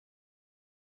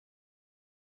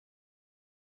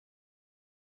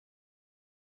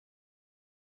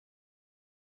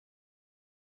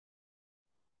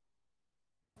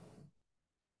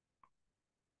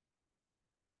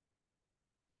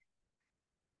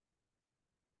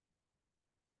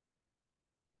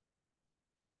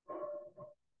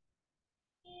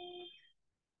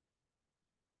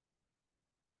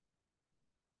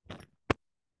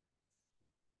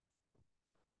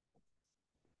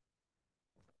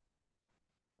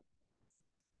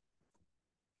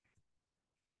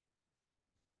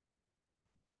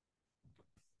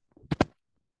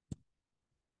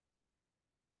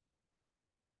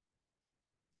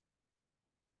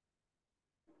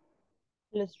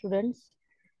Hello students,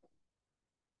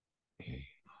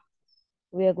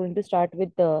 we are going to start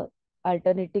with the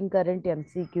alternating current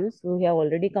MCQs. We have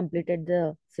already completed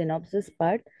the synopsis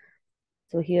part.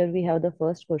 So here we have the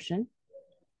first question.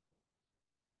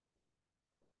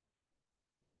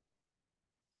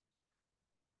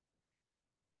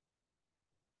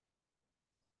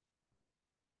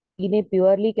 In a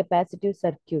purely capacitive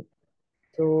circuit,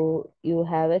 so you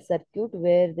have a circuit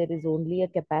where there is only a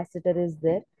capacitor is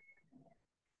there.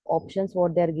 Options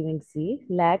what they are giving: C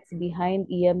lags behind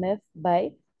EMF by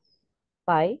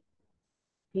pi,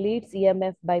 leads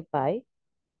EMF by pi.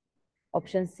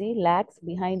 Option C lags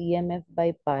behind EMF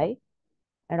by pi,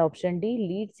 and option D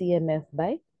leads EMF by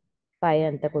pi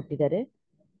ಅಂತ ಕೊಟ್ಟಿದ್ದಾರೆ.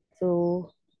 So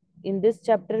in this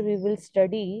chapter we will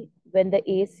study when the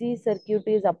AC circuit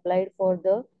is applied for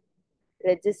the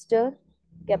resistor,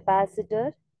 capacitor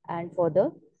and for the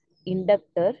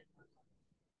inductor,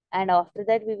 and after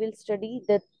that we will study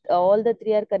that all the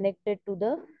three are connected to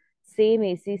the same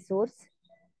AC source.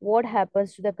 What happens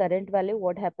to the current value,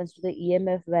 what happens to the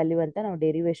EMF value ಅಂತ ನಾವು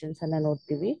derivations ಅನ್ನ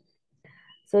ನೋಡ್ತೀವಿ.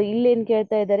 So ಇಲ್ಲಿ ಏನ್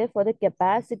ಕೇಳ್ತಾ ಇದ್ದಾರೆ for the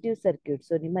capacitive circuit.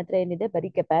 So ನಿಮ್ಮ ಹತ್ರ ಏನಿದೆ ಬರೀ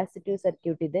ಕೆಪಾಸಿಟಿವ್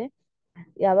ಸರ್ಕ್ಯೂಟ್ ಇದೆ.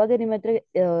 ಯಾವಾಗ ನಿಮ್ಮ ಹತ್ರ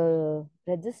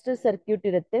ರೆಜಿಸ್ಟರ್ ಸರ್ಕ್ಯೂಟ್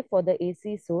ಇರುತ್ತೆ for the A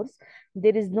C source,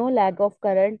 there is no lack of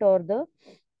current are the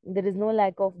there is no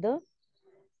lack of the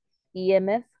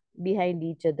EMF behind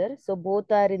each other. So both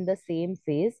are in the same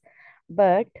phase.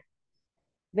 But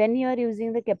when you are using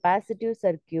the capacitive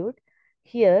circuit,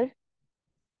 here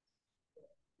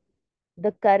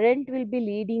the current will be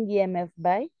leading EMF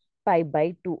by pi by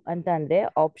 2 ಅಂತಂದ್ರೆ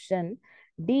option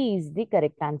D is the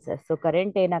correct answer. So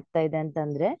current ಏನಾಗ್ತಾ ಇದೆ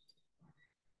ಅಂತಂದ್ರೆ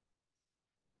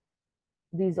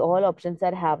these all options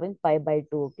are having pi by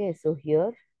 2. Okay, so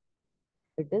here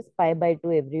it is pi by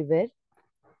 2 everywhere.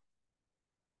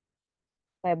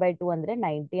 Pi by 2 ಅಂದ್ರೆ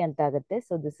 90 ಅಂತ ಆಗುತ್ತೆ.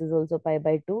 So this is also pi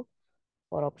by 2.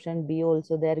 For option B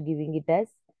also they are giving it as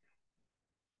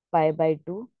pi by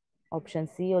 2. Option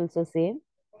C also same,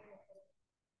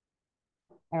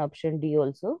 and option D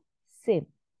also same.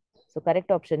 So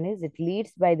correct option is it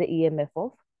leads by the EMF of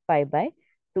pi by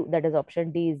 2. That is option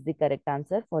D is the correct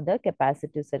answer for the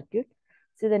capacitive circuit.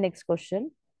 See the next question.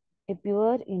 A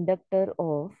pure inductor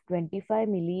of 25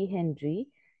 millihenry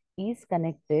is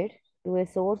connected to a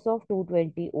source of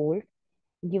 220 volt.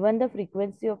 Given the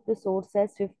frequency of the source as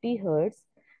 50 hertz,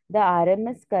 the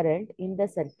RMS current in the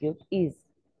circuit is.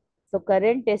 So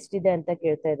current ಎಷ್ಟಿದೆ ಅಂತ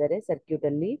ಕೇಳ್ತಾ ಇದ್ದಾರೆ circuit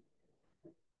ಅಲ್ಲಿ.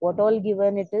 What all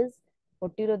given it is,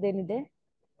 ಕೊಟ್ಟಿರೋದೇನಿದೆ,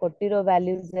 ಕೊಟ್ಟಿರೋ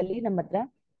values ಅಲ್ಲಿ ನಮ್ಮ ಹತ್ರ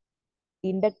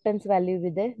inductance value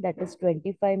ಇದೆ, that is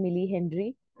 25 milli henry.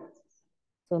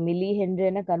 So milli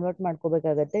ಹೆನ್ರಿಯನ್ನು convert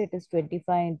ಮಾಡ್ಕೋಬೇಕಾಗತ್ತೆ. It is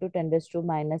 25 into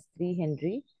 10⁻³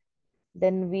 henry.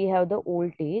 Then we have the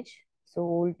voltage. So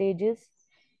voltage is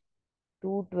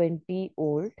 220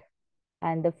 volt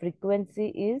and the frequency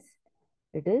is,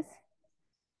 it is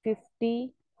 50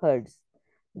 hertz.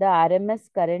 The RMS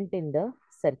current in the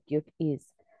circuit is.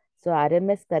 So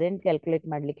RMS current calculate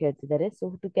ಮಾಡ್ಲಿಕ್ಕೆ ಹೇಳ್ತಿದ್ದಾರೆ. So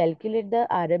to calculate the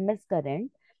RMS current,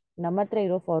 ನಮ್ಮ ಹತ್ರ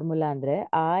ಇರೋ formula ಅಂದ್ರೆ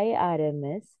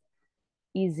IRMS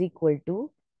is equal to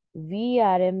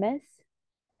VRMS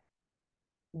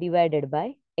divided by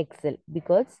XL.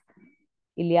 Because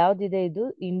ಇಲ್ಲಿ ಯಾವ್ದಿದೆ, ಇದು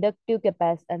inductive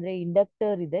ಅಂದ್ರೆ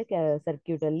inductor ಇದೆ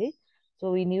ಸರ್ಕ್ಯೂಟ್ ಅಲ್ಲಿ. So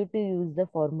we need to use the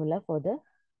formula for the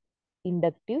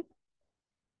inductive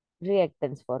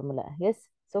reactance formula. S,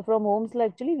 so from Ohm's law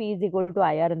actually we is equal to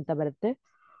IR ಅಂತ ಬರುತ್ತೆ.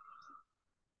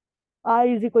 R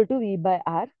is equal to V by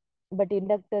R, but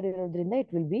inductor ಇರೋದ್ರಿಂದ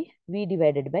it will be V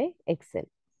divided by XL.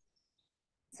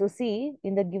 So see,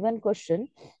 in the given question,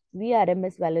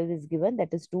 VRMS value is given,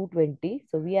 that is 220.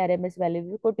 So VRMS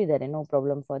value ಕೊಟ್ಟಿದ್ದಾರೆ, no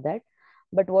problem for that.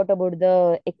 But what about the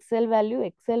XL value?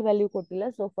 XL value ಕೊಟ್ಟಿಲ್ಲ.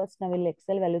 So first ನಾವಿಲ್ಲಿ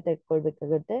XL value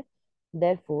ತೆಗೆದುಕೊಳ್ಬೇಕಾಗುತ್ತೆ.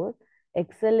 Therefore,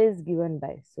 XL is given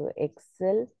by, so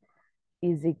XL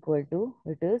is equal to,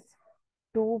 it is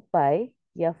 2 pi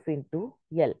F into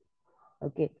L.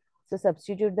 Okay. So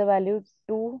substitute the value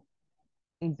 2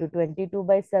 into 22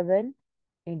 by 7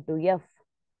 into F.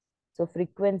 So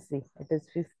frequency, it is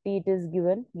 50, it is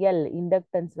given. L,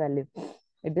 inductance value,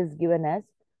 it is given as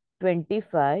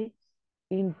 25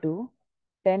 into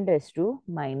 10 raised to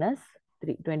minus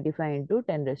 3. 25 into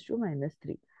 10 raised to minus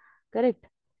 3. Correct.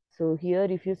 So here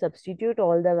if you substitute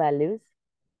all the values,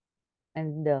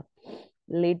 and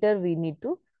later we need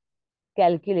to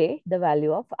calculate the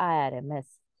value of IRMS.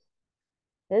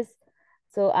 Yes.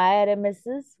 So IRMS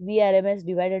is VRMS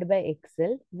divided by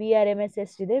XL. VRMS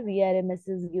ಎಷ್ಟಿದೆ? VRMS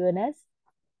is given as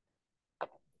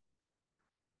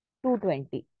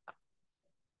 220.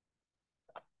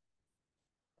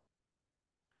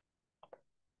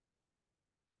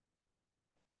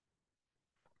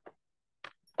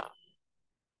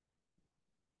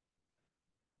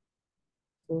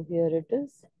 So here it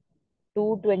is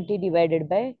 220 divided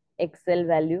by XL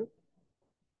value.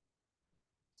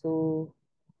 So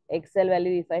XL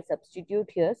value, if I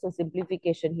substitute here, so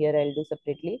simplification here I'll do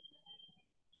separately.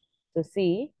 So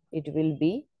see, it will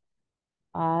be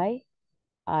I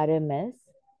RMS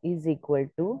is equal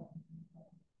to,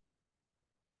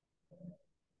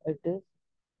 it is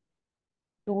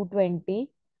 220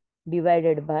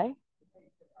 divided by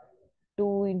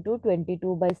 2 into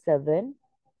 22 by 7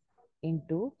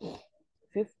 into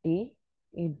 50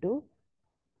 into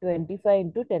 25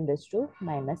 into 10 raised to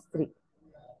minus 3.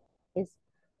 Yes.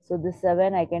 So this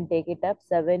 7 I can take it up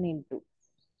 7 into.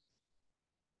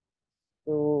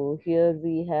 So here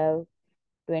we have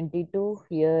 22.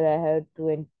 Here I have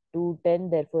 210.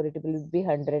 Therefore it will be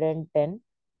 110.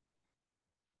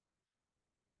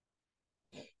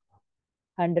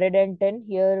 110.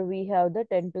 Here we have the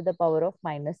 10 to the power of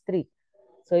minus 3.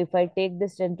 So if I take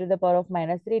this 10 to the power of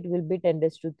minus 3, it will be 10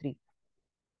 raised to 3.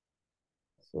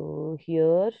 So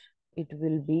here it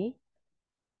will be,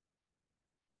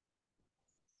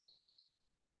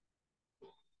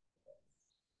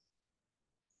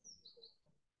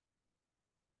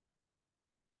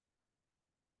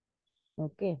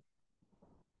 okay.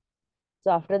 So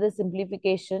after the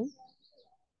simplification,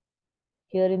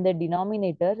 here in the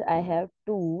denominator, I have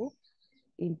 2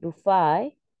 into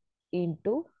 5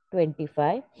 into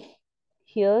 25.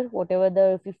 Here, whatever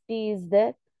the 50 is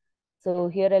there, so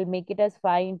here I'll make it as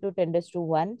 5 into 10 raised to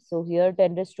 1. So here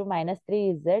 10 raised to minus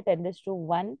 3 is there, 10 raised to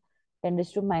 1, 10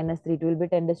 raised to minus 3. It will be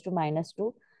 10 raised to minus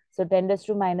 2. So 10 raised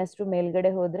to minus 2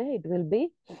 ಮೇಲ್ಗಡೆ ಹೋದ್ರೆ, it will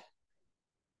be,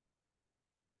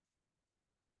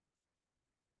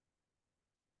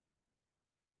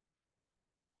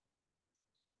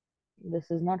 this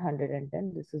is not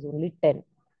 110, this is only 10.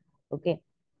 Okay.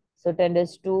 So 10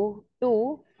 raised to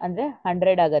 2 ಅಂದ್ರೆ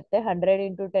 100 ಆಗತ್ತೆ. 100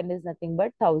 into 10 is nothing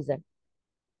but 1000.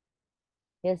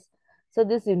 Yes. So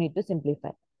this you need to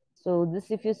simplify. So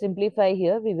this if you simplify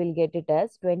here, we will get it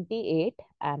as 28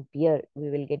 ampere. We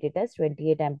will get it as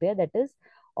 28 ampere. That is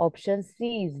option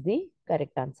C is the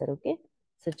correct answer. Okay.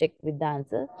 So check with the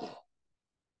answer.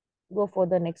 Go for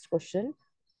the next question.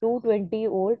 220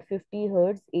 volt 50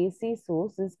 hertz AC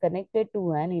source is connected to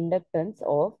an inductance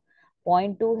of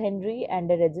 0.2 Henry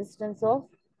and a resistance of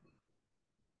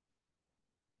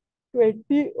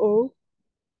 20 ohm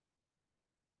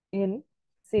in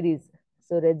series.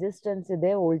 So resistance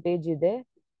ಇದೆ, voltage ಇದೆ,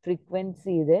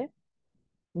 frequency ಇದೆ,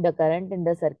 the current in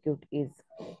the circuit is.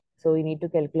 So we need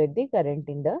to calculate the current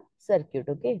in the circuit.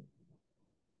 Okay.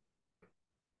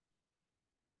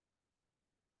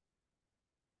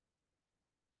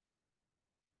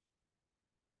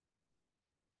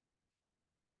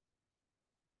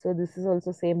 So this is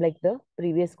also same like the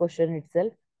previous question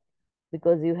itself,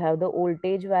 because you have the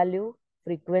voltage value,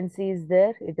 frequency is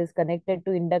there, it is connected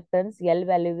to inductance, L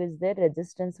value is there,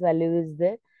 resistance value is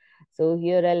there. So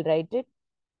here I'll write it,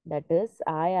 that is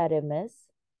IRMS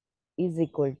is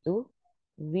equal to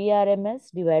VRMS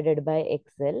divided by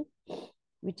XL,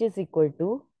 which is equal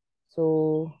to,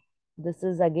 so this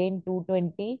is again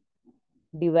 220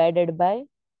 divided by,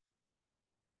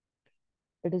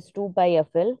 it is 2 pi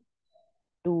FL,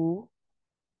 2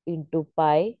 into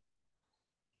pi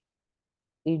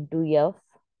into F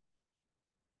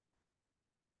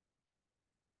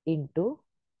into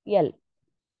L.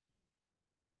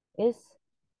 Yes.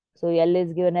 So L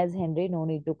is given as Henry, no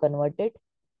need to convert it.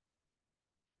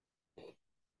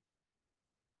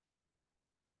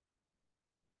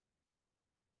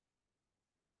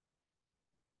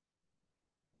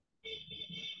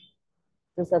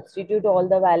 So substitute all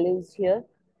the values here.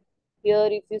 Here,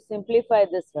 if you simplify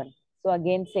this one, so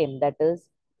again same, that is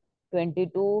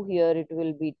 22, here it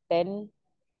will be 10,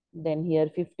 then here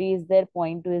 50 is there,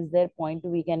 0.2 is there, 0.2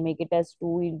 we can make it as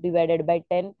 2 divided by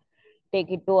 10,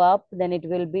 take it to up, then it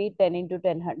will be 10 into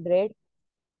 10, 100,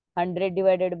 100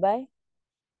 divided by,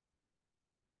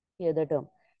 here the term.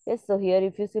 Yes, so here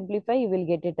if you simplify, you will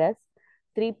get it as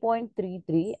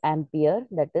 3.33 ampere.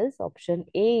 That is option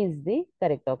A is the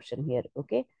correct option here.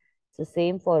 Okay. So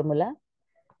same formula,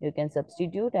 you can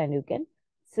substitute and you can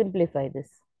simplify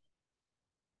this.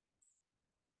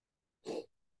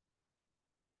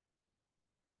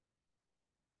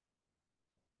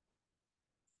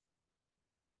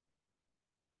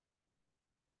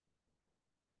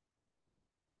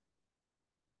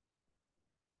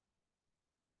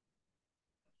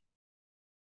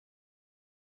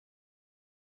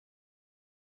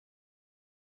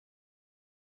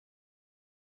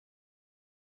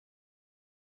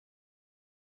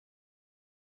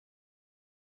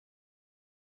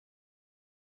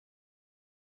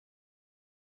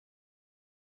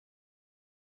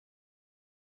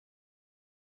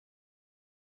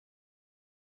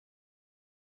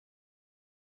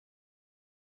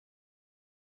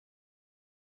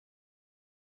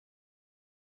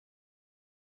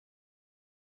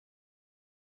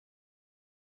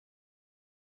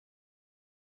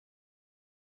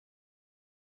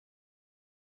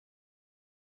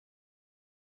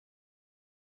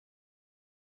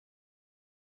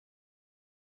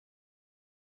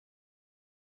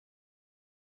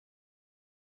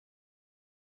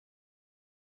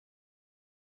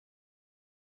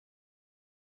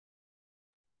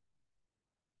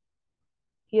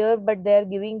 here, but they are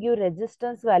giving you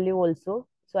resistance value also.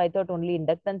 So I thought only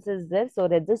inductance is there. So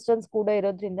resistance ಕೂಡ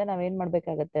ಇರೋದ್ರಿಂದ ನಾವೇನ್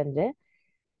ಮಾಡ್ಬೇಕಾಗತ್ತೆ ಅಂದ್ರೆ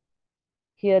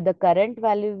here the current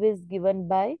value is given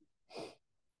by,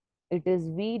 it is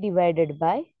V divided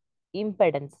by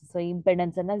impedance. So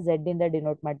impedance ಅನ್ನ Z ಇಂದ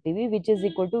denote ಮಾಡ್ತೀವಿ, which is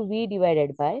equal to V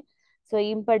divided by. So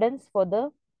impedance for the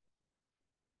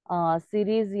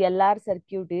series LR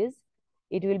circuit is,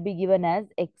 it will be given as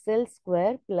XL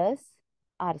square plus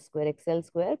R square, XL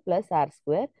square plus R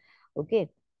square. Okay.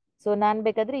 So ನಾನು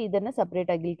ಬೇಕಾದ್ರೆ ಇದನ್ನ separate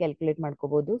ಆಗಿ calculate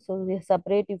ಮಾಡ್ಕೋಬಹುದು. So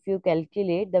separate, if you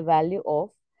calculate the value of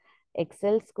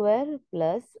XL square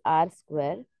plus R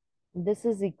square, this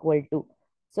is equal to,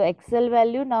 so XL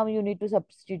value now you need to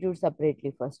substitute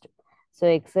separately first. So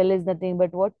XL is nothing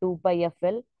but what, 2 pi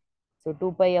FL. So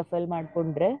 2 pi FL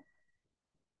ಮಾಡ್ಕೊಂಡ್ರೆ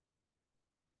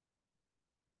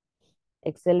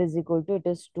XL is equal to, it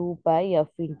is 2 pi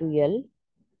F into L.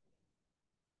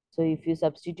 So if you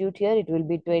substitute here, it will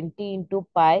be 20 into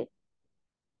pi.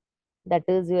 That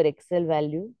is your XL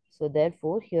value. So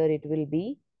therefore, here it will be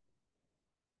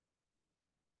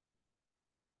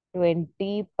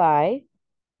 20 pi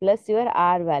plus your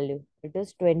R value. It is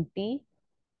 20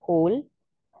 whole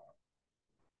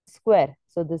square.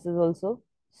 So this is also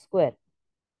square.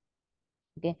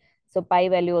 Okay. So pi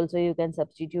value also you can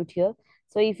substitute here.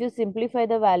 So if you simplify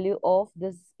the value of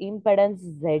this impedance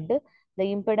Z, the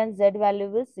impedance Z value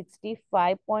is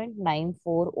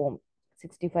 65.94 ohm.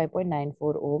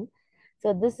 65.94 ohm. So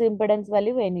this impedance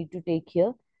value I need to take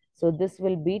here. So this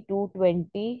will be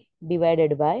 220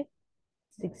 divided by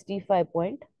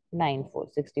 65.94.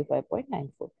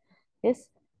 65.94. Yes.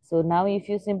 So now if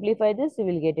you simplify this, you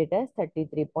will get it as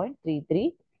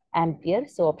 33.33 ampere.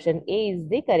 So option A is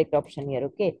the correct option here.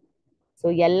 Okay. So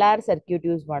LR circuit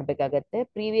use ಮಾಡಬೇಕಾಗತ್ತೆ.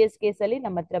 Previous case ಅಲ್ಲಿ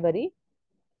ನಮ್ಮ ಹತ್ರ ಬರೀ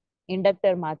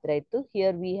inductor ಮಾತ್ರ ಇತ್ತು.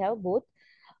 Here we have both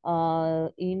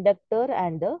inductor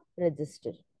and the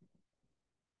resistor.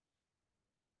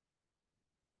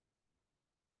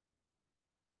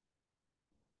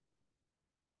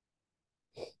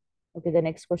 Okay, the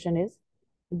next question is,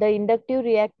 the inductive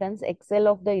reactance XL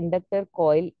of the inductor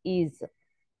coil is.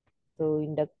 So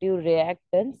inductive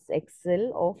reactance XL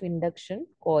of induction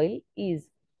coil is.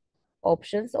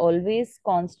 Options: always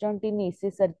constant in AC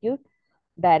circuit,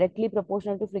 directly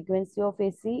proportional to frequency of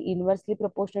AC, inversely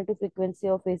proportional to frequency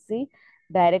of AC,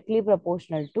 directly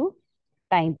proportional to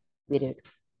time period.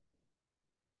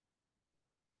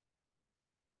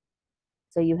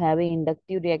 So you have a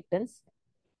inductive reactance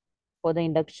for the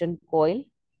induction coil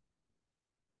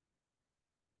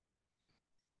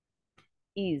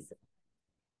is.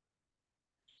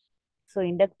 So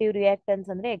inductive reactance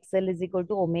ಅಂದ್ರೆ XL is equal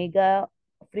to omega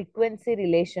frequency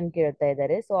relation ಕೇಳ್ತಾ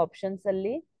ಇದ್ದಾರೆ. So options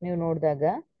ಅಲ್ಲಿ ನೀವು ನೋಡಿದಾಗ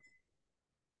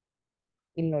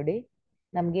ಇಲ್ಲಿ ನೋಡಿ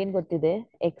ನಮ್ಗೇನ್ ಗೊತ್ತಿದೆ,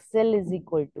 XL is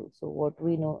equal to, so what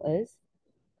we know is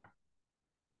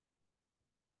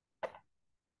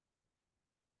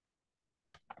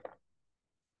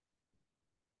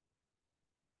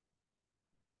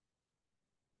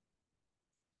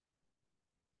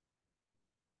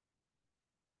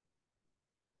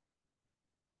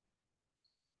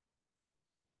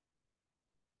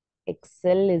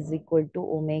XL is equal to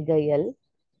omega L,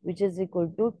 which is equal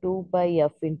to 2 pi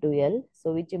F into L.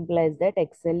 So which implies that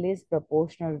XL is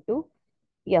proportional to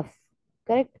F.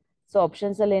 Correct? So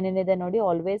options are nodi,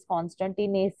 always constant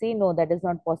in AC. No, that is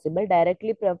not possible.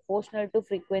 Directly proportional to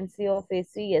frequency of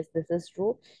AC. Yes, this is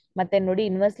true. Matte nodi,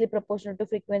 inversely proportional to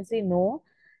frequency. No.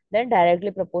 Then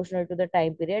directly proportional to the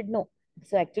time period. No.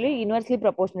 So actually inversely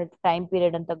proportional to time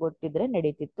period anta gottidre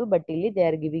naditittu, but illi they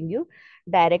are giving you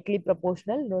directly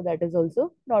proportional. No, that is also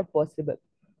not possible.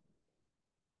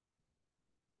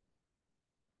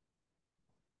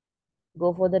 Go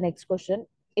for the next question.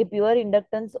 A pure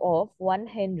inductance of 1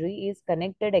 Henry is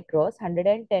connected across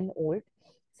 110 volt,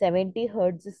 70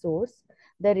 hertz source.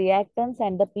 The reactance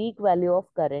and the peak value of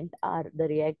current are. The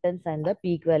reactance and the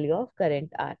peak value of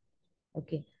current are.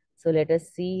 Okay. So let us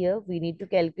see here. We need to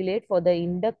calculate for the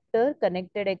inductor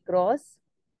connected across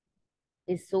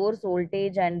is source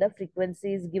voltage and the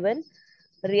frequency is given.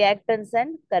 Reactance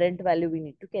and current value we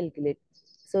need to calculate.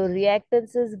 So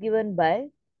reactance is given by,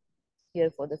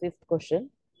 here for the fifth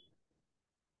question,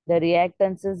 the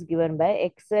reactance is given by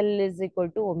XL is equal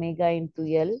to omega into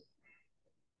L.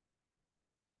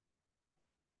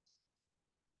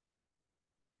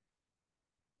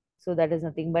 So that is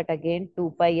nothing but again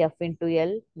 2 pi F into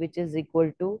L, which is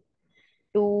equal to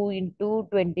 2 into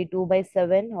 22 by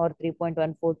 7 or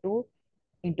 3.142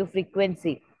 into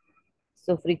frequency.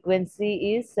 So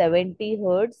frequency is 70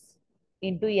 hertz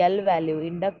into L value,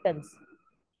 inductance.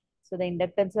 So the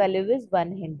inductance value is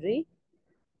 1 Henry.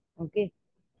 Okay.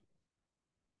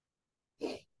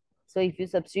 So if you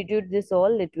substitute this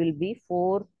all, it will be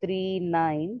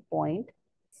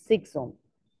 439.6 ohm.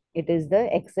 It is the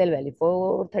XL value.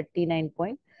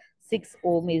 439.6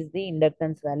 ohm is the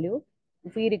inductance value.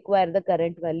 If we require the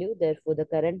current value, therefore the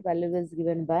current value is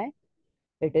given by,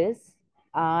 it is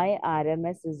I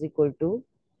RMS is equal to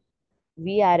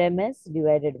VRMS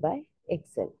divided by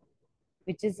XL,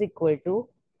 which is equal to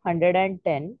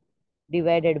 110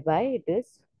 divided by, it is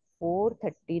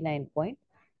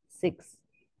 439.6.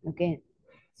 Okay.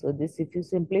 So this, if you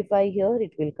simplify here,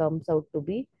 it will comes out to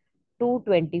be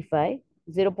 225,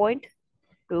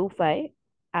 0.25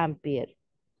 ampere.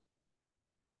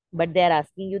 But they are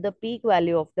asking you the peak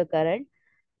value of the current.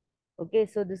 Okay,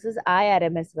 so this is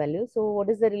IRMS value. So what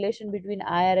is the relation between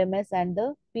IRMS and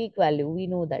the peak value? We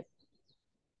know that.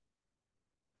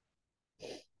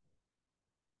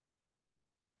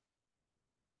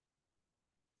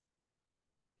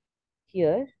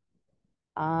 Here,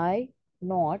 I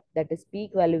naught, that is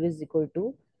peak value, is equal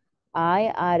to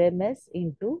IRMS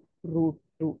into root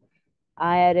 2.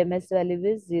 IRMS value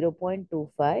is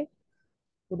 0.25.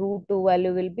 Root 2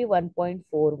 value will be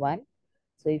 1.41.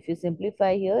 So if you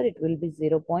simplify here, it will be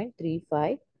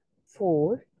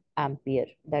 0.354 ampere.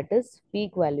 That is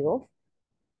peak value of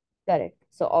current.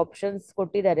 So options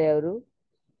ಕೊಟ್ಟಿದ್ದಾರೆ ಅವರು.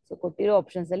 So ಕೊಟ್ಟಿರೋ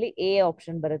options ಅಲ್ಲಿ A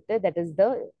option ಬರುತ್ತೆ. That is the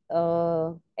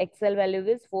XL value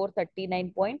is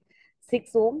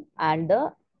 439.6 ohm and the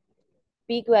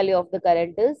peak value of the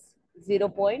current is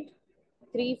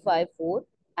 0.354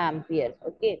 ampere.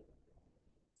 Okay.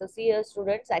 So see here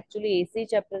students, actually AC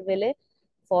chapter ಮೇಲೆ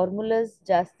formulas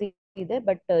ಜಾಸ್ತಿ ಇದೆ,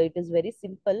 but it is very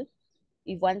simple.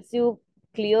 If once you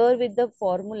clear with the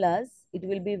formulas, it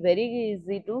will be very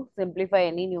easy to simplify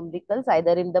any numericals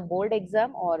either in the board exam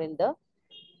or in the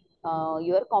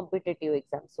your competitive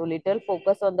exam. So little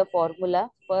focus on the formula.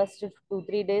 First 2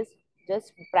 3 days, just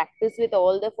practice with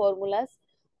all the formulas.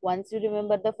 Once you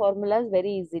remember the formulas,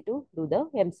 very easy to do the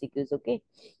MCQs. Okay.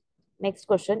 Next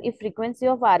question. If frequency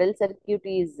of RL circuit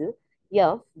is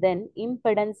F, then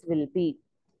impedance will be.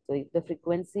 So if the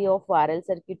frequency of RL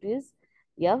circuit is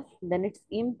F, then its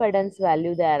impedance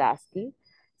value they are asking.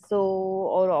 So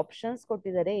our options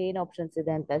ಕೊಟ್ಟಿದ್ದಾರೆ, ಏನು options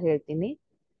ಇದೆ ಅಂತ ಹೇಳ್ತೀನಿ.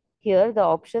 Here the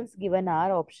options given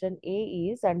are, option A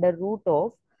is under root of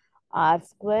R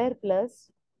square plus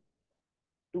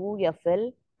 2FL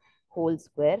whole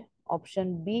square. Option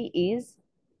B is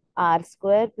R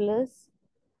square plus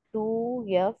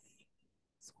 2F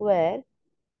square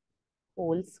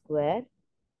whole square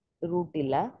root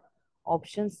ಇಲ್ಲ.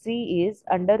 Option C is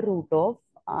under root of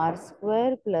R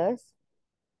square plus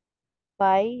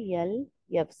pi L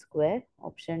F square.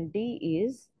 Option D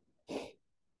is,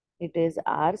 it is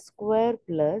R square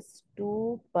plus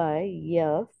 2 pi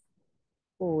F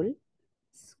whole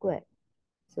square.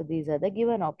 So these are the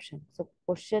given options. So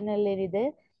question ಅಲ್ಲಿ ಏನಿದೆ,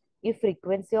 if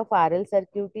frequency of RL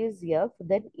circuit is F,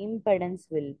 then impedance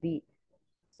will be.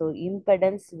 So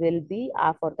impedance will be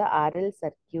for the RL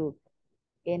circuit.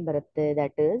 ಏನ್ ಬರುತ್ತೆ,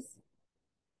 that is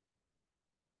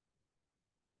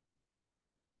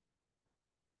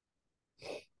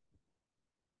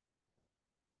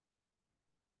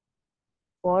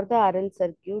for the RL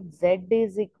circuit, Z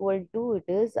is equal to, it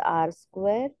is R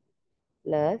square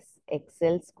plus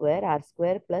XL square, R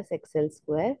square plus XL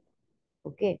square.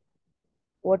 Okay.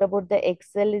 What about the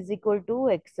XL is equal to?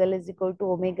 XL is equal to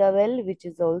omega L, which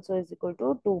is also is equal to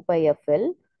 2 pi FL.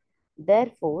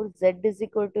 Therefore, Z is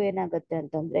equal to ಏನಾಗುತ್ತೆ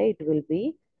ಅಂತಂದ್ರೆ, it will be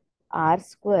R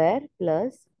square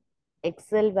plus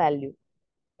XL value.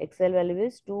 XL value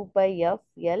is 2 pi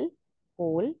FL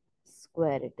whole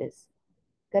square it is.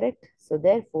 Correct? So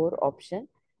therefore, option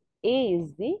A is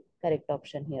the correct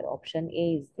option here. Option A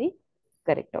is the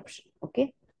correct option. Okay.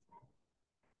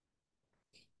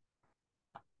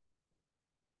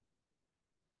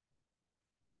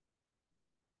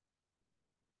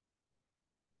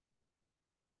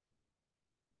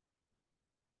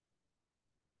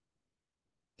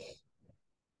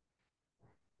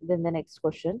 Then the next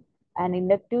question. An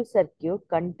inductive circuit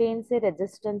contains a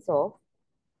resistance of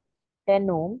 10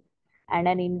 ohm and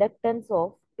an inductance of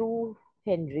 2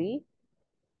 Henry.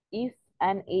 If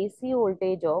an AC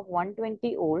voltage of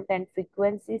 120 volt and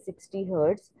frequency 60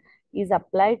 Hertz is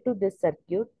applied to this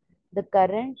circuit, the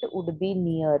current would be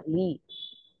nearly.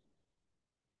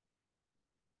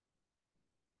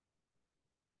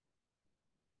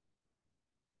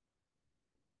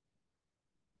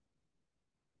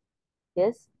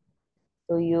 Yes.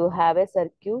 So you have a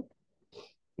circuit.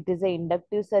 It is an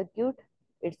inductive circuit.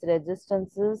 Its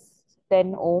resistance is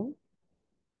 10 ohm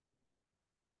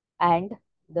and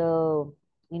the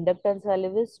inductance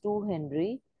value is 2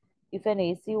 Henry. If an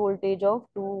AC voltage of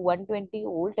 120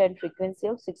 volt and frequency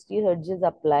of 60 Hertz is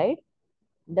applied,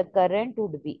 the current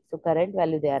would be, so current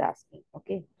value they are asking,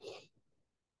 okay.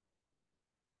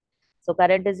 So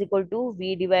current is equal to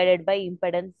V divided by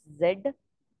impedance Z.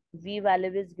 V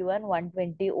value is given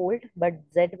 120 volt, but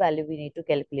Z value we need to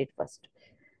calculate first.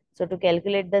 So to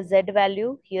calculate the Z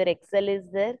value, here XL is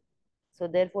there. So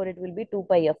therefore it will be 2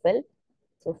 pi FL.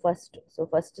 So first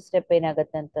step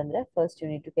ಏನಾಗುತ್ತೆ ಅಂತಂದ್ರೆ, first you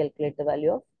need to calculate the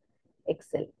value of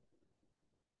XL.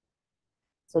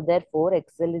 So therefore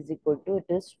XL is equal to, it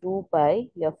is 2 pi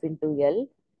F into L.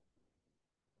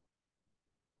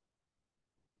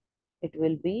 It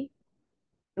will be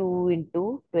 2 into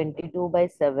 22 by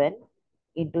 7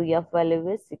 into F value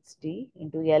is 60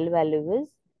 into L value is,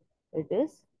 it is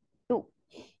 2.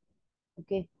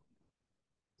 Okay.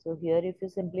 So here if you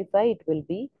simplify, it will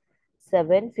be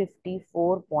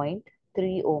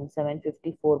 754.3 ohm.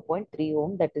 754.3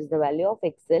 ohm. That is the value of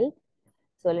XL.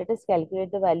 So let us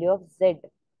calculate the value of Z.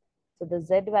 So the Z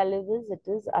value is, it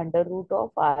is under root of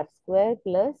R square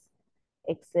plus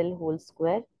XL whole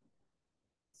square.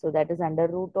 So that is under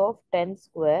root of 10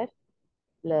 square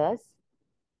plus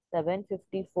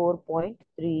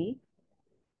 754.3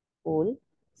 whole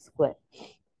square.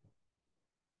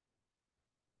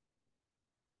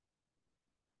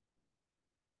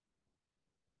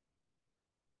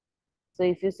 So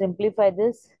if you simplify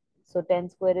this, so 10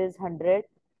 square is 100,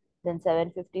 then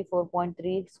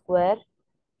 754.3 square,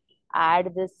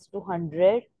 add this to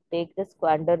 100, take the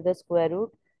square under the square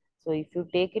root. So if you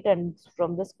take it and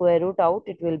from the square root out,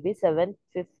 it will be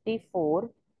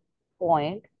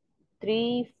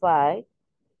 754.35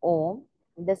 ohm.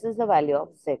 This is the value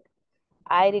of Z.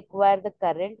 I require the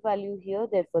current value here.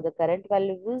 Therefore, the current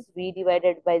value is V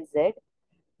divided by Z.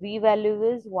 V value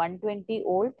is 120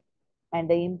 volt and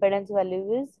the impedance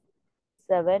value is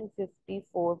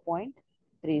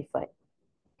 754.35.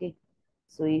 Okay.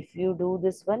 So if you do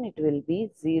this one, it will be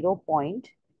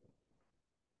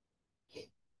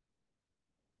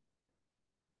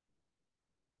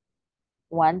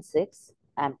 0.16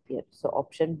 ampere. So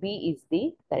option B is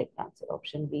the correct answer.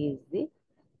 Option B is the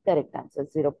correct answer.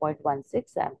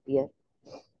 0.16 ampere.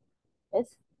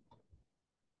 Yes.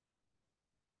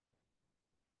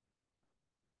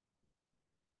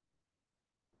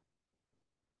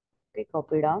 Okay,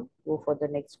 copy down. Go for the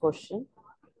next question.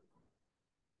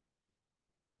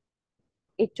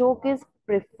 A choke is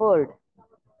preferred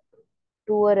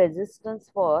to a resistance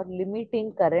for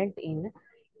limiting current in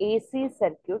AC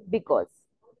circuit because,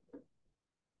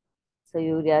 so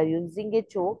you are using a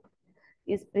choke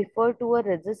is preferred to a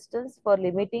resistance for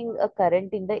limiting a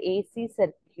current in the AC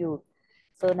circuit.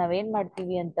 So ನಾವೇನ್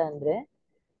ಮಾಡ್ತೀವಿ ಅಂತ ಅಂದ್ರೆ,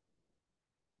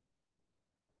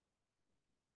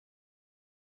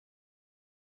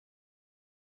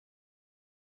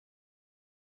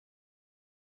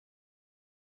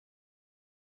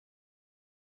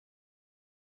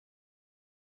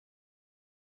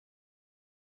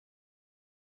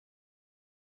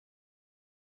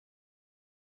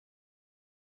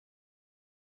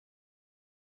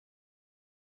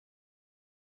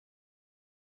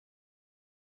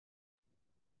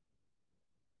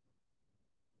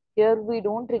 here we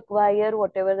don't require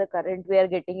whatever the current we are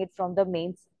getting it from the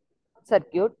main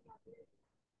circuit.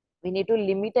 We need to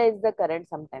limitize the current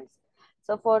sometimes.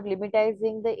 So for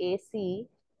limitizing the AC,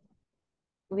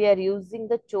 we are using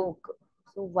the choke.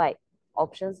 So why?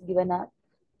 Options given are,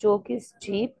 choke is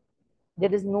cheap,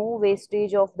 there is no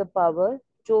wastage of the power,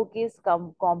 choke is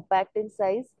compact in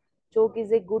size, choke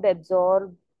is a good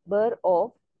absorber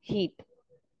of heat.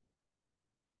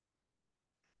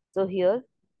 So here,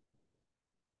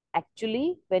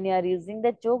 actually, when you are using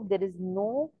the choke, there is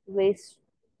no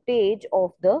wastage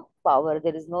of the power.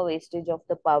 There is no wastage of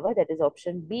the power. That is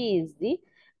option B is the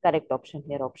correct option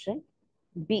here. Option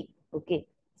B. Okay.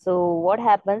 So what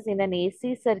happens in an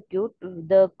AC circuit,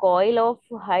 the coil of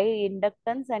high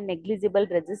inductance and negligible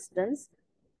resistance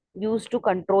used to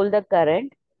control the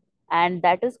current, and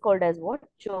that is called as what?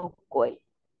 Choke coil.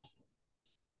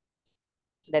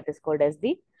 That is called as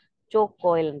the choke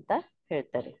coil anta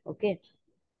ಹೇಳ್ತಾರೆ. Okay.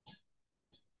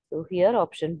 So here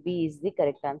option B is the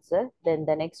correct answer. Then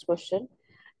the next question.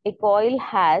 A coil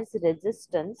has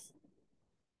resistance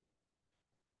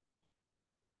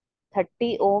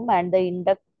 30 ohm and the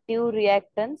inductive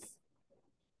reactance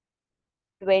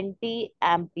 20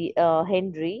 ampere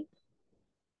Henry.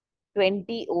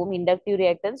 20 ohm inductive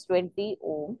reactance 20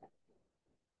 ohm.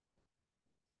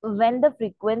 When the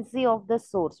frequency of the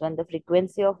source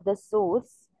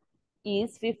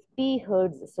is 50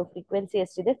 hertz, so frequency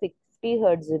ಎಷ್ಟಿದೆ 50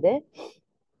 hertz ಇದೆ.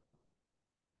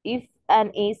 If an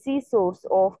AC source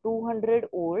of 200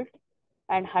 volt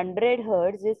and 100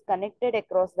 hertz is connected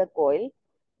across the coil,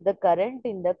 the current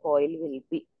in the coil will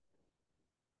be.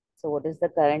 So what is the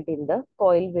current in the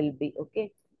coil will be,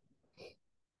 okay?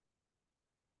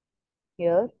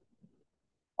 Here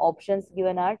options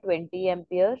given are 20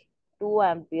 ampere, 2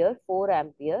 ampere, 4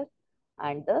 ampere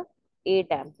and the 8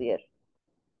 ampere.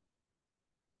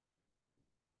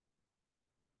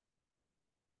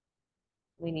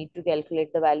 We need to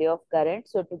calculate the value of current.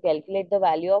 So to calculate the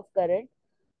value of current,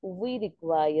 we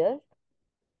require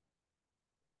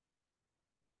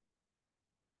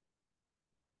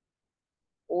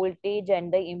voltage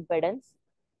and the impedance.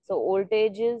 So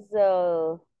voltage is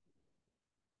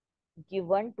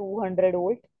given 200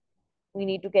 volt. We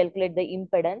need to calculate the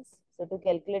impedance. So to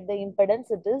calculate the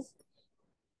impedance, it is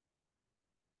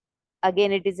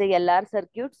again it is a LR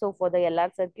circuit. So for the LR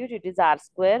circuit, it is R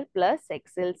square plus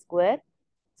XL square.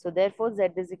 So therefore Z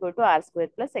is equal to R square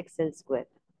plus XL square.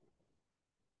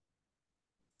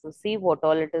 So see what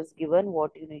all it is given,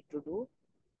 what you need to do.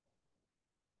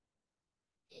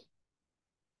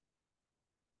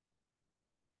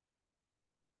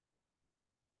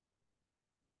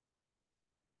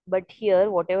 But here,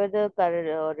 whatever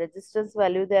the resistance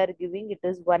value they are giving, it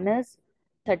is one is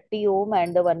 30 ohm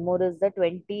and the one more is the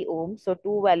 20 ohm. So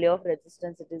two value of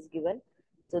resistance it is given.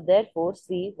 So therefore,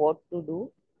 see what to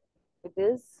do. It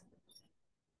is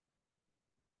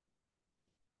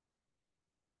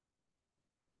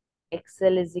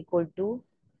XL is equal to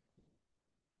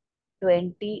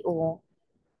 20 ohm.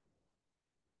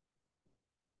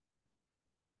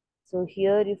 So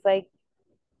here, if I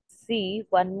see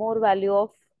one more value of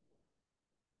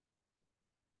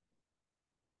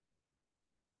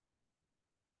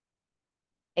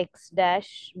X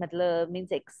dash, means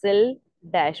XL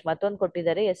dash, ಮತ್ತೊಂದು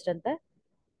ಕೊಟ್ಟಿದ್ದಾರೆ ಎಷ್ಟಂತ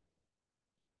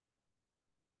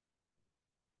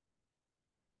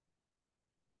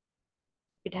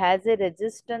it has a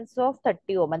resistance of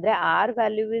 30 ohm. Andre R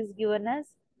value is given as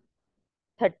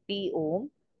 30 ohm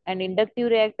and inductive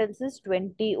reactance is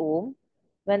 20 ohm.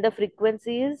 When the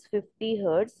frequency is 50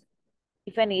 hertz,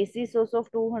 if an AC source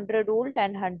of 200 volt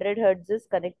and 100 hertz is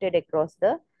connected across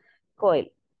the coil.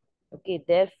 Okay,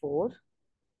 therefore,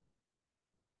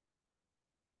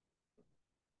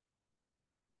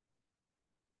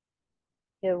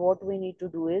 here what we need to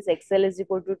do is XL is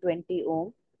equal to 20 ohm,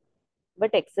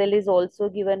 but XL is also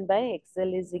given by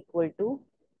XL is equal to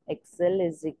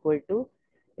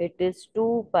it is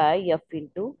 2 pi F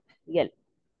into L.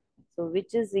 So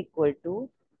which is equal to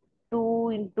 2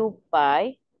 into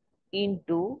pi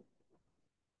into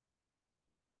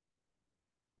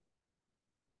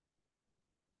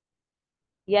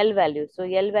L value. So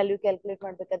L value calculate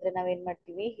ಮಾಡ್ಬೇಕಾದ್ರೆ ನಾವೇನ್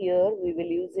ಮಾಡ್ತೀವಿ? Here we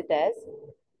will use it as,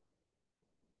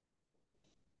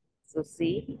 so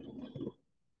see,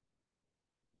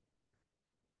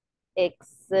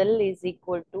 XL is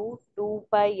equal to 2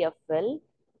 pi FL,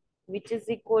 which is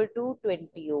equal to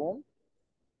 20 ohm.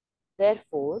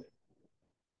 Therefore,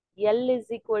 L is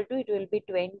equal to, it will be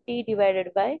 20 divided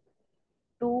by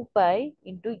 2 pi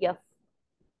into F,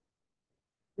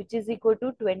 which is equal to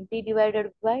 20 divided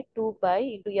by 2 pi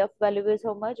into F value is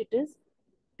how much? It is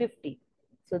 50.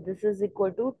 So this is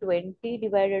equal to 20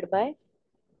 divided by,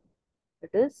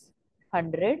 it is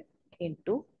 100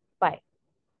 into pi.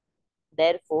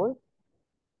 Therefore,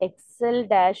 XL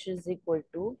dash is equal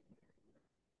to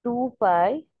 2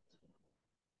 pi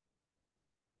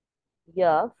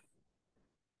F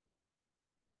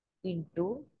into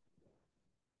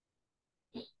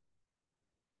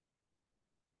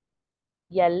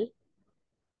L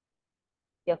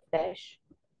F dash,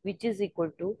 which is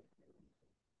equal to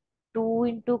 2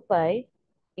 into pi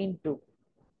into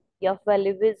F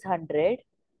value is 100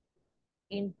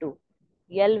 into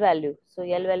L value. So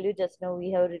L value just now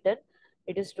we have written,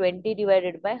 it is 20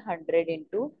 divided by 100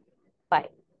 into pi.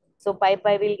 So pi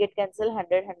will get cancelled,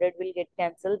 100 will get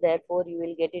cancelled. Therefore, you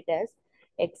will get it as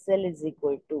XL is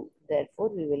equal to, therefore,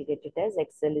 we will get it as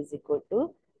XL is equal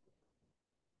to,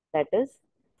 that is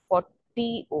 40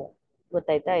 ohm.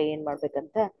 ಗೊತ್ತಾಯ್ತಾ ಏನ್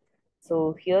ಮಾಡ್ಬೇಕಂತ? So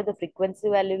here the frequency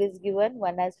value is given,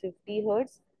 one has 50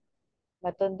 hertz,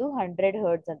 ಮತ್ತೊಂದು 100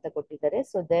 hertz ಅಂತ ಕೊಟ್ಟಿದ್ದಾರೆ.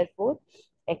 So therefore,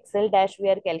 XL dash we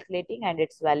are calculating and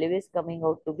its value is coming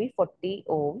out to be 40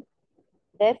 ohm.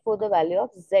 Therefore, the value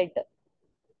of Z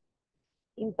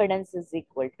impedance is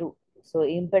equal to, so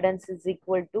impedance is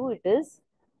equal to, it is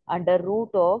under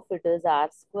root of, it is R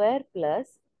square plus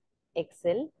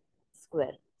XL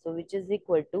square. So which is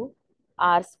equal to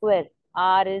R square.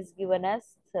 R is given as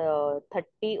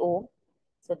 30 ohm.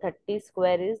 So 30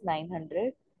 square is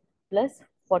 900 plus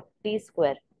 40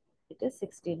 square, it is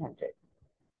 1600.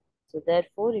 So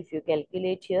therefore, if you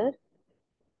calculate here,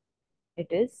 it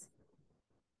is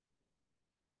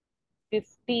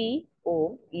 50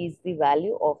 ohm is the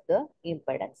value of the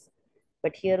impedance.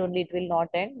 But here only it will not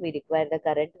end. We require the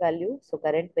current value. So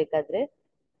current bekadre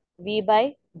V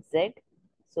by Z.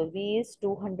 So V is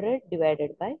 200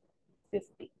 divided by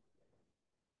 50.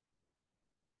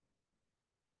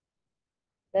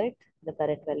 Correct? The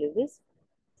current value is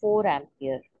 4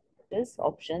 ampere. It is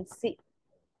option C.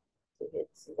 So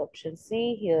it's option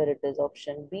C. Here it is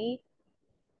option B.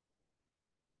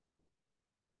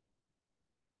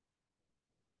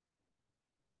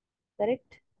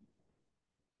 Correct?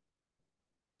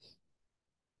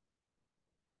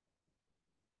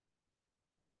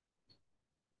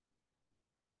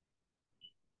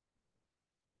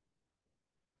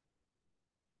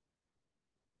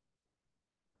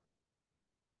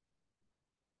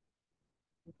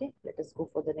 Okay, let us go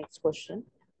for the next question.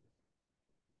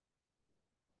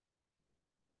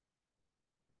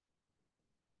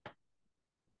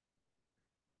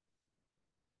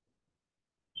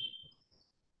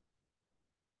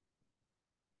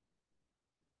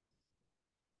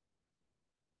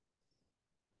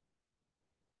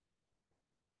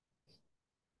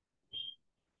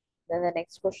 Then the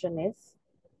next question is,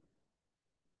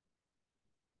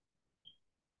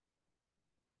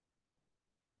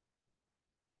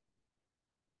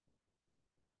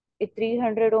 a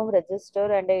 300 ohm resistor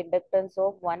and a inductance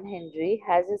of 1 Henry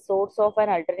has a source of an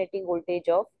alternating voltage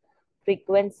of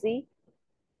frequency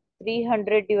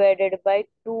 300 divided by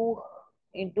 2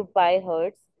 into pi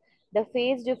hertz. The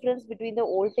phase difference between the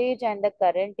voltage and the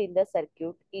current in the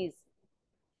circuit is.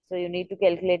 So you need to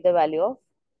calculate the value of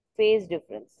phase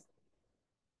difference.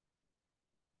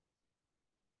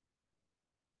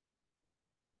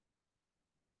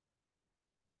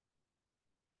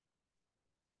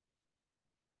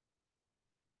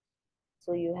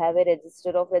 So you have a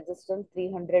resistor of resistance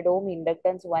 300 ohm,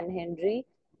 inductance 1 Henry,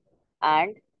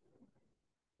 and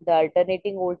the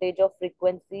alternating voltage of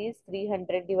frequency is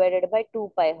 300 divided by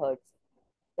 2 pi hertz.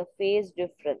 The phase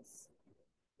difference.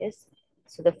 Yes.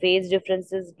 So the phase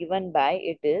difference is given by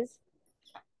it is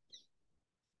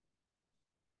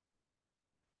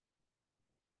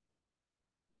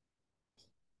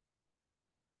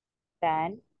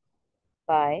tan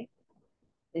pi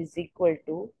is equal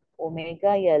to omega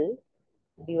L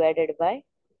divided by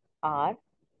R.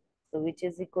 So which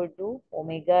is equal to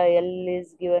omega L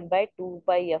is given by 2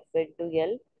 pi F into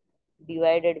L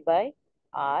divided by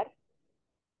R.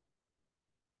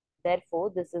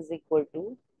 Therefore, this is equal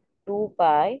to 2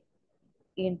 pi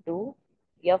into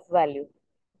F value.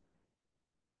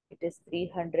 It is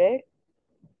 300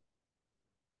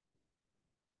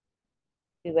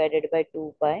 divided by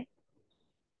 2 pi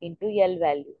into L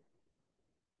value.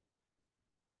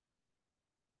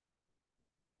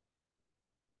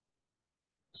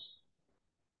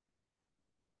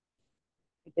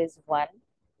 It is 1,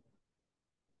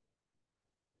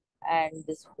 and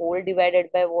this whole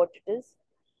divided by what it is?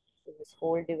 So this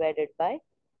whole divided by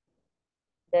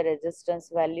the resistance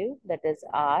value, that is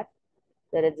R.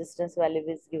 The resistance value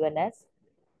is given as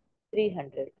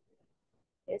 300.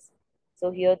 Yes.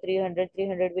 So here 300,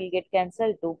 300 will get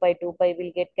cancelled. 2 pi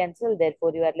will get cancelled.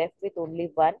 Therefore, you are left with only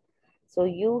 1. So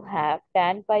you have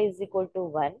tan pi is equal to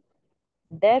 1.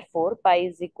 Therefore, pi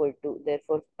is equal to,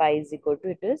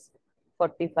 it is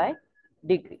 45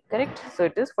 degree. Correct? So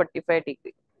it is 45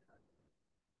 degree.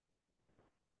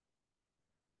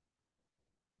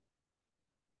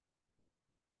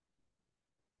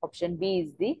 Option B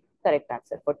is the correct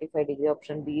answer. 45 degree.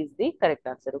 Option B is the correct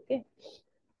answer. Okay.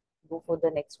 Go for the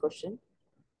next question.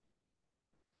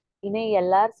 In a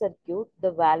LR circuit,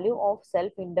 the value of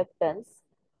self-inductance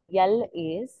L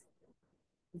is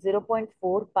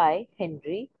 0.4 pi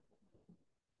Henry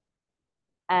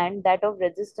and that of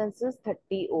resistance is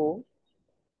 30 ohm,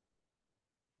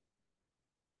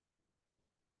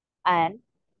 and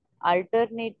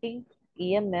alternating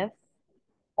EMF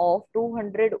of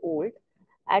 200 volt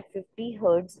at 50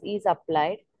 hertz is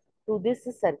applied to this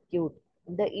circuit.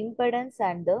 The impedance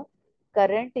and the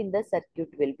current in the circuit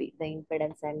will be the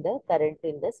impedance and the current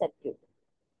in the circuit.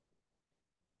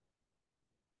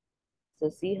 So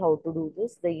see how to do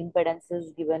this. The impedance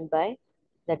is given by,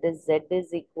 that is Z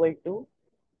is equal to,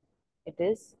 it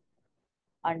is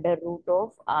under root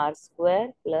of R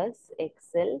square plus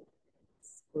XL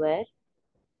square,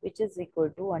 which is equal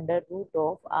to under root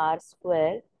of R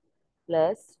square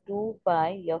plus 2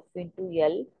 pi F into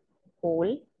L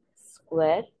whole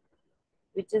square,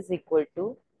 which is equal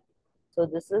to, so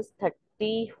this is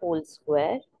 30 whole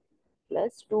square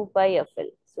plus 2 pi FL.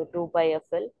 So 2 pi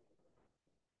FL,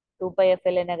 2 pi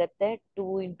FL ಏನಾಗುತ್ತೆ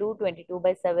 2 into 22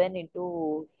 by 7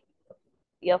 into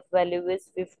F value is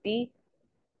 50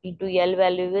 into L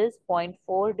value is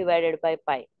 0.4 divided by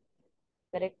pi.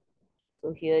 Correct?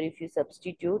 So here if you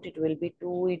substitute, it will be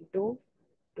 2 into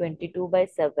 22 by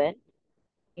 7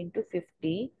 into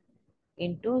 50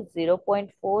 into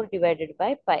 0.4 divided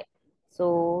by pi.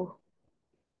 So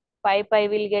pi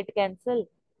will get cancelled.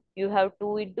 You have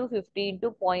 2 into 50 into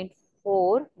zero point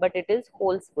 0.4, but it is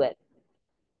whole square.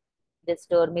 This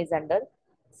term is under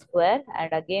square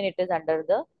and again it is under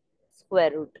the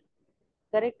square root.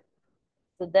 Correct?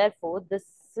 So therefore this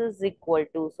is equal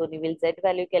to, so you will Z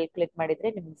value calculate ಮಾಡಿದ್ರೆ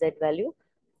ನಿಮಗೆ Z value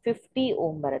 50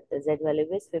 ohm ಬರುತ್ತೆ. Z value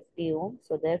is 50 ohm.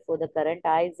 So therefore the current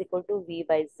I is equal to V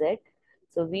by Z.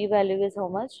 So V value is how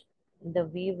much? The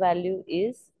V value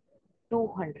is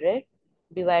 200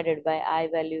 divided by I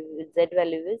value, Z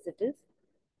value is, it is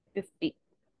 50.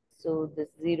 So this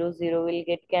 0 will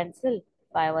get cancelled.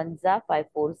 5 ones are 5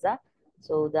 fours are.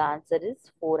 So the answer is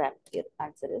 4 ampere.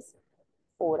 Answer is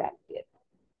 4 ampere.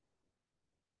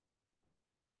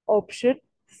 Option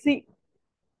C.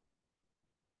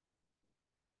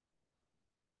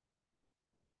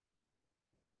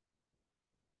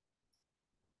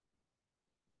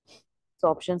 So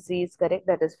option C is correct.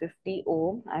 That is 50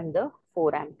 ohm and the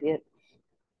 4 ampere.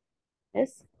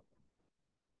 Yes.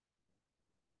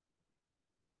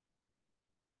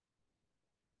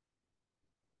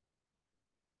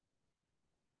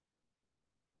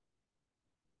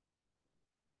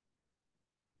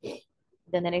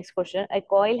 Then the next question. A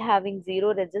coil having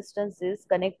zero resistance is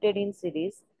connected in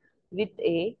series with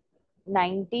a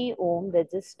 90 ohm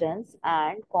resistance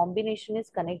and combination is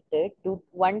connected to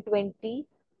 120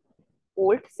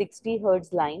 volt 60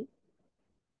 hertz line.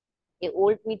 A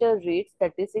voltmeter reads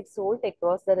 36 volt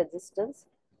across the resistance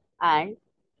and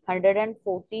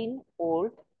 114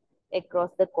 volt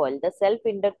across the coil. The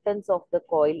self-inductance of the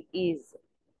coil is,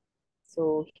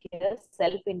 so here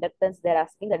self-inductance they are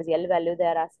asking, that is L value they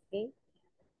are asking.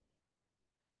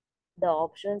 The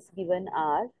options given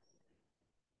are,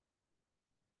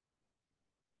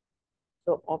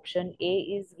 so option A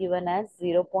is given as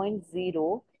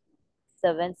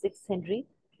 0.076 Henry,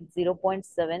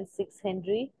 0.76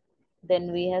 Henry,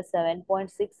 then we have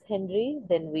 7.6 Henry,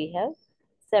 then we have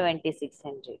 76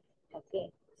 Henry.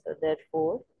 Okay, so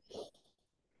therefore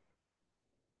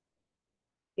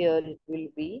here it will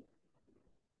be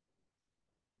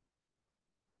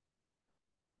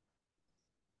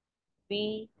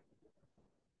V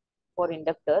for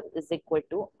inductor is equal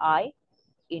to I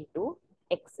into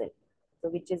XL. So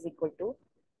which is equal to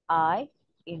I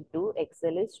into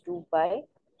XL is 2 pi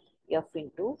F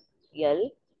into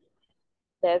L.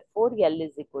 Therefore L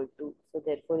is equal to, so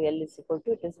therefore L is equal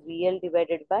to, it is VL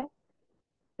divided by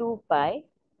 2 pi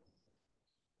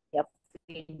F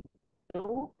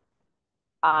into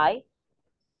I.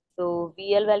 So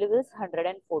VL value is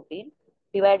 114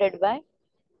 divided by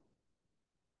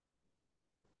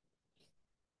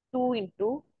 2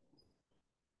 into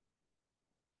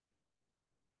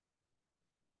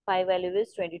pi value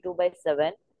is 22 by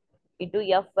 7 into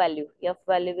F value. F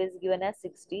value is given as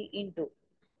 60 into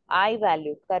I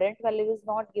value. Current value is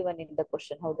not given in the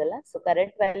question. Haudala? So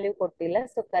current value kottilla.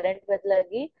 So current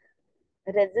ಬದಲಾಗಿ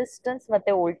resistance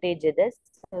ಮತ್ತೆ voltage ಇದೆ.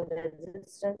 So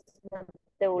resistance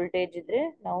ಮತ್ತೆ voltage ಇದ್ರೆ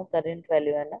ನಾವು current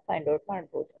value ಅನ್ನ find out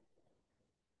ಮಾಡಬಹುದು.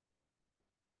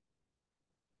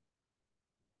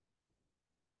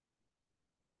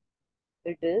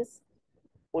 It is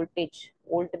voltage.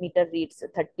 Voltmeter reads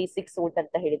 36 volt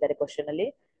ಅಂತ ಹೇಳಿದ್ದಾರೆ question ಅಲ್ಲಿ.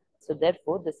 So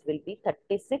therefore this will be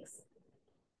 36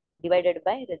 divided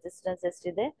by resistance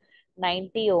ಎಷ್ಟಿದೆ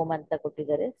 90 ohm ಅಂತ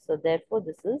ಕೊಟ್ಟಿದ್ದಾರೆ. So therefore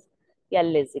this is L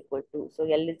is equal to, so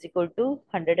L is equal to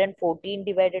 114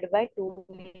 divided by 2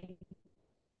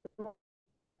 into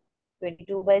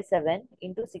 22 by 7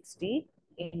 into 60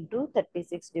 into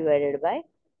 36 divided by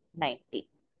 90.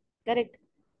 Correct.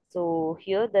 So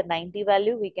here the 90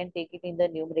 value we can take it in the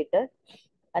numerator.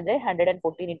 ಅಂದ್ರೆ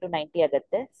 114 into 90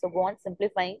 ಆಗುತ್ತೆ. So go on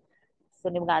simplifying. So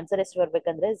ನಿಮ್ಗೆ answer ಎಷ್ಟು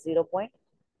ಬರ್ಬೇಕಂದ್ರೆ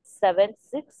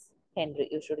 0.76 Henry.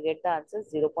 You should get the answer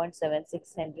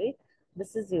 0.76 Henry.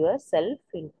 This is your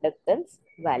self-inductance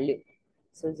value.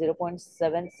 So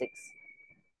 0.76.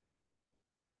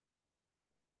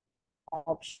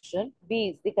 Option B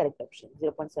is the correct option.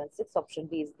 0.76, option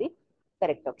B is the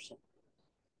correct option.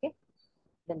 Okay.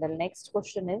 Then the next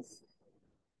question is,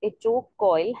 a choke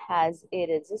coil has a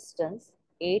resistance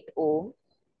 8 ohm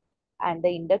and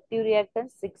the inductive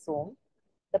reactance 6 ohm.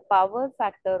 The power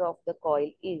factor of the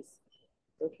coil is,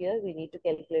 so here we need to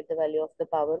calculate the value of the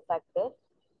power factor.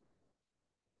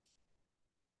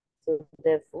 So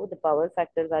therefore the power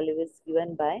factor value is given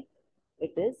by,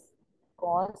 it is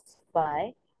cos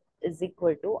phi is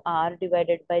equal to R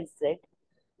divided by Z,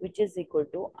 which is equal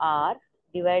to R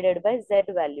divided by Z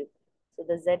value. So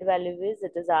the Z value is,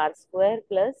 it is R square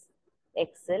plus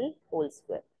XL whole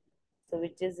square. So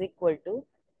which is equal to,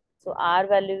 so R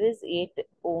value is 8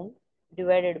 ohm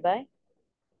divided by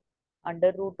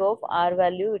under root of R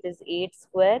value, it is 8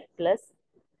 square plus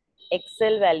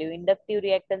XL value, inductive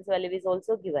reactance value is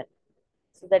also given.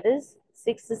 So that is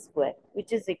 6 square,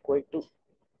 which is equal to,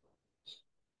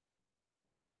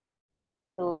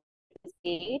 so it is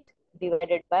 8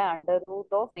 divided by under root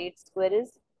of 8 square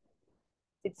is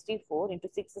 64 into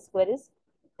 6 square is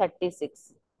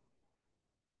 36.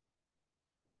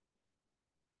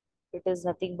 It is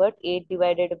nothing but 8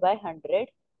 divided by 100,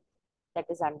 that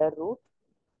is under root.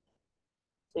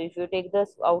 So if you take this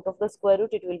out of the square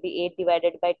root, it will be 8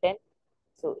 divided by 10.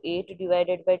 So 8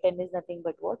 divided by 10 is nothing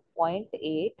but what?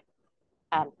 0.8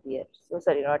 ampere. So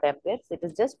sorry, not amperes, it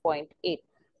is just 0.8.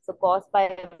 So cos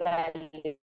pi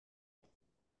value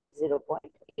 0.8.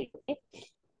 Okay.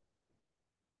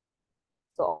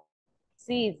 So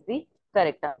C is the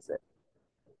correct answer.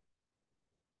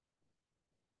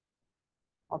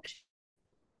 Option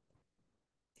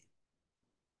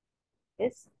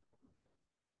is.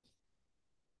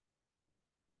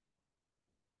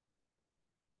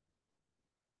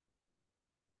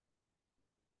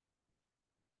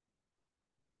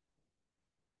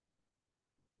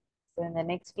 So in the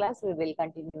next class, we will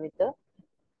continue with the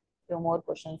few more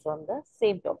questions on the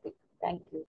same topic. Thank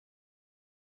you.